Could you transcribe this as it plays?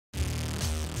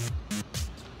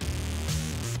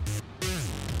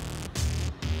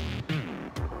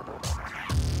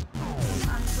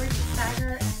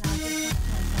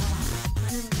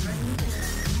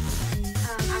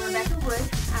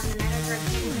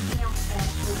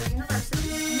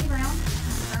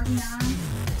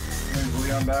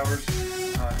John Bowers.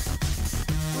 Work at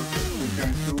Wood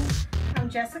County School. I'm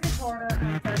Jessica Porter.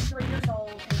 I'm 33 years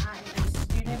old, and I am a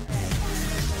student at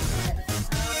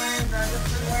I'm Rose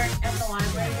for work at the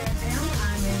library downtown.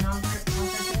 I'm a non-profit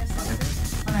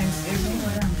assistant. My name's Ebony.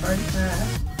 I'm 35.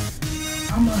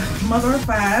 I'm a mother of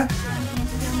 5. I'm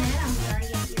Nancy Gilman. I'm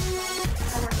 38 years old.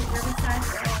 I work at Riverside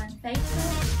on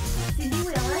Facebook. Cindy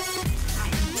Willis. I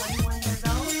am 21 years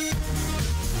old.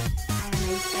 I am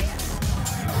a stay-at-home.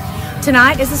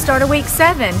 Tonight is the start of week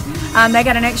 7. They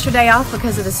got an extra day off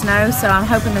because of the snow, so I'm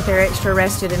hoping that they're extra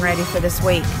rested and ready for this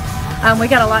week. We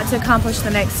got a lot to accomplish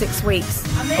the next 6 weeks.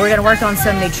 We're going to work on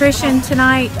some nutrition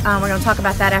tonight. We're going to talk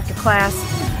about that after class.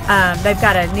 They've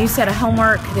got a new set of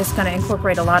homework that's going to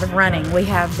incorporate a lot of running. We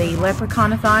have the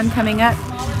Leprechaun-a-thon coming up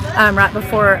right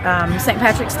before St.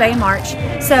 Patrick's Day in March,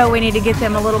 so we need to get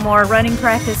them a little more running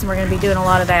practice, and we're going to be doing a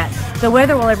lot of that. The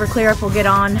weather will ever clear up, we'll get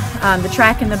on the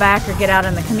track in the back or get out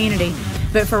in the community.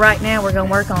 But for right now, we're going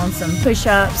to work on some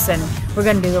push-ups, and we're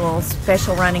going to do a little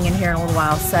special running in here in a little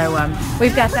while. So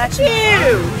we've got that.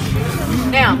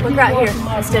 Now, look right here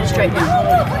instead of straight down.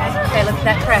 Okay, look at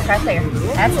that track right there.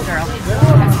 That's a girl.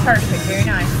 That's perfect. Very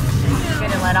nice.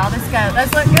 Good, and let all this go.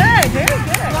 Those look good. Very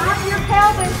good. Drop your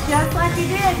pelvis just like you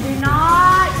did. Do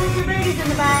not put your booties in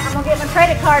the back. I'm going to get my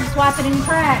credit card and swipe it in the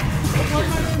crack.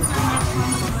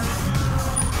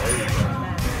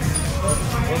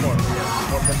 One more.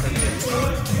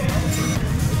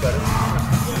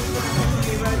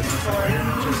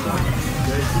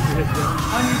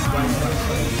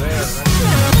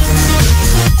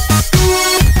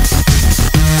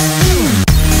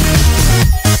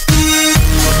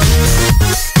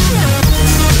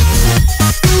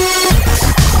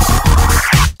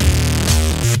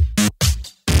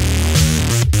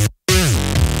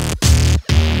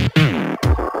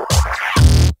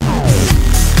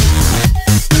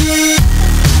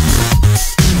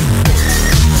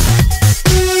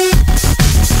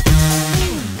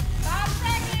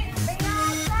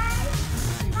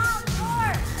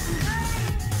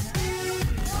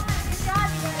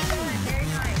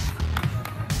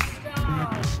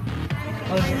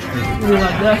 We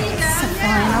love that. So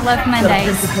fun. I love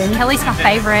Mondays. Kelly's my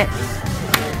favorite.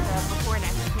 Before and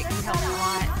after pick helped a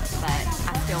lot, but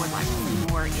I still would like to see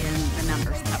more in the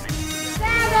numbers coming.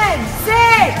 7, 6,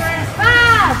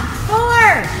 5,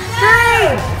 4,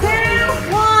 3,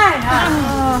 2, 1.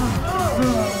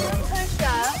 Push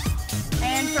up,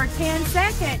 and for 10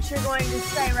 seconds, you're going to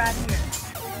stay right here.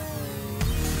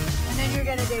 And then you're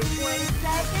going to do 20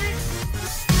 seconds.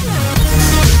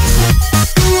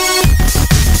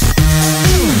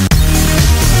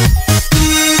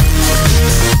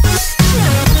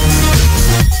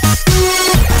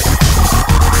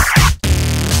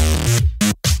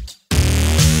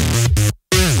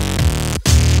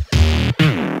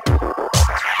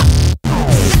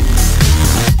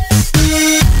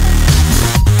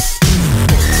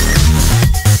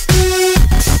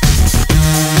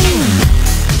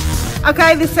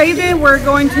 Okay, this evening we're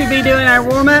going to be doing our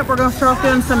warm-up. We're going to start off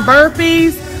doing some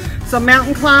burpees, some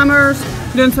mountain climbers,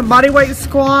 doing some body weight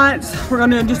squats. We're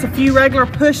going to do just a few regular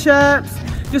push-ups,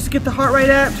 just to get the heart rate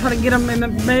up, try to get them in the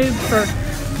mood for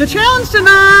the challenge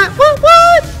tonight. Woo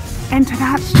woo! And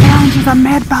tonight's challenge is a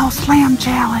med ball slam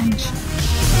challenge.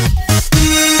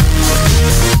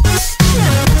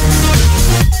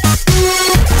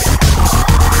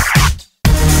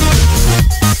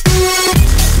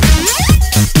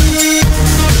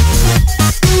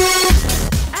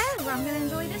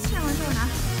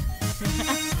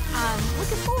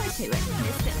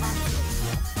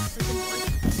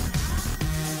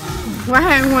 Well, I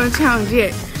haven't won a challenge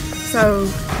yet, so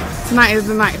tonight is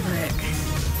the night for that,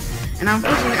 and I'm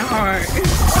pushing it hard.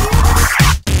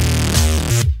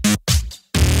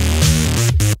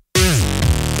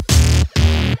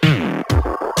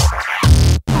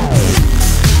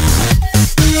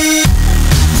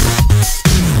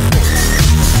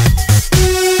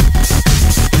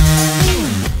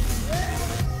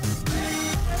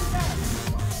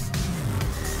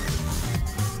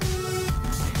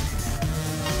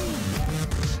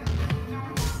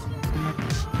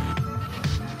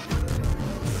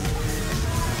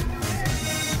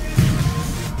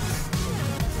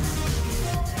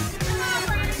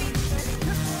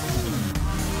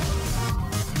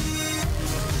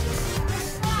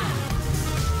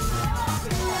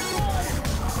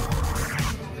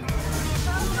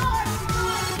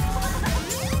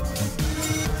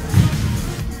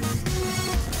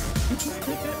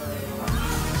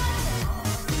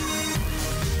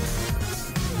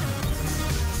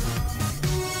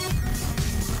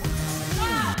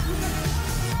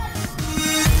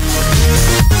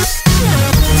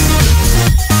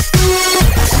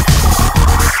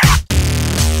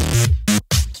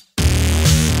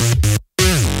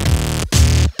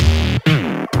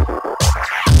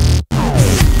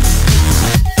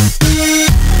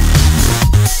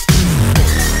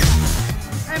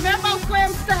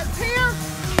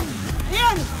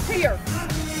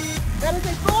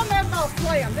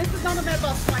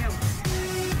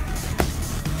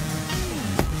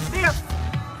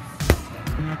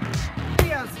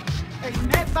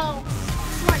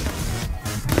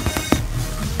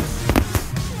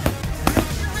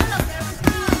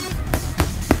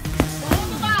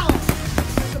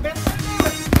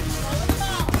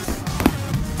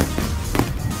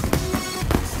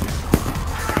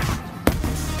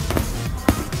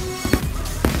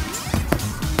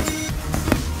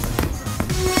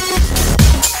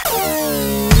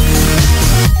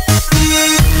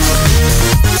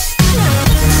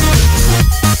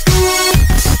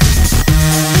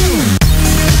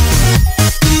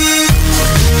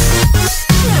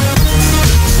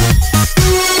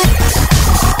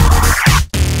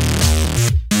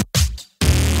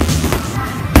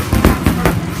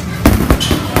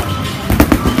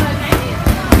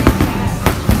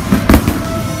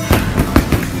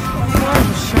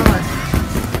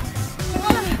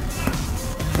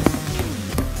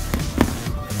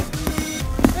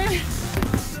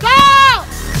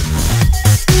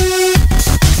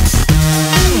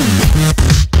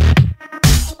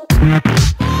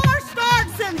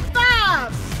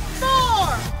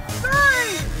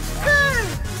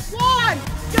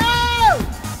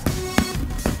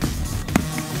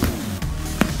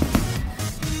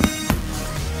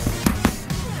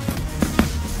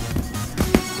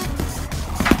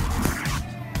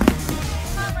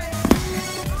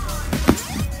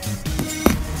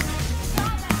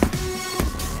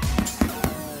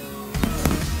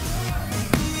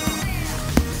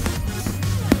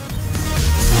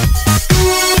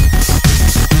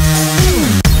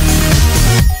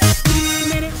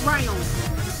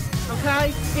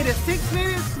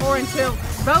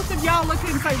 Both of y'all look at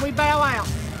him and say, we bow out.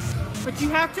 But you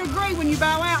have to agree when you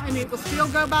bow out, and it will still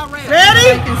go by red. Ready?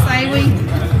 They can say we.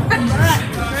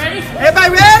 Ready?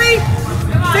 Everybody ready?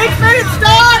 6 minutes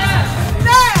start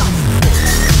now.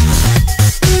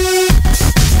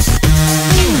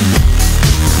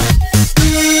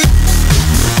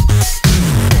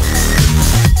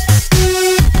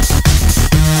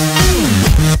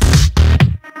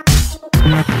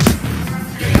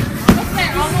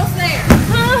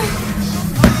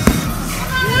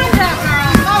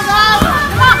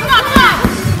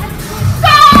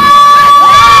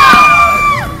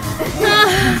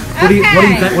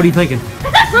 What are you thinking?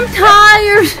 I'm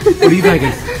tired. What are you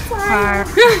thinking?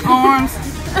 Arms.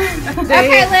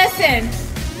 Okay, listen.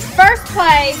 First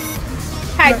place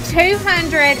had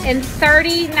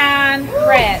 239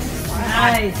 reps.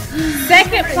 Nice.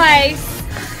 Second place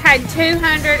had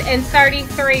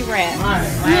 233 reps.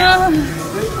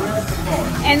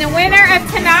 And the winner of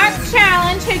tonight's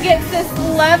challenge, who gets this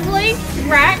lovely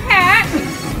rack hat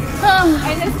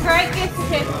and this great gift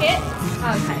certificate,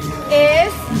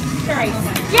 is Tracy.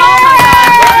 Put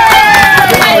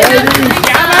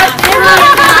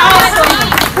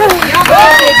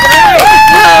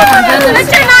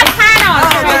your nice hat on.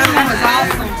 That was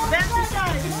awesome.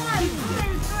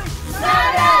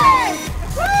 Sunday.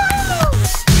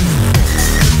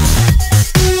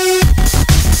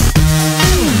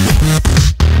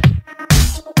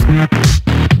 Woo!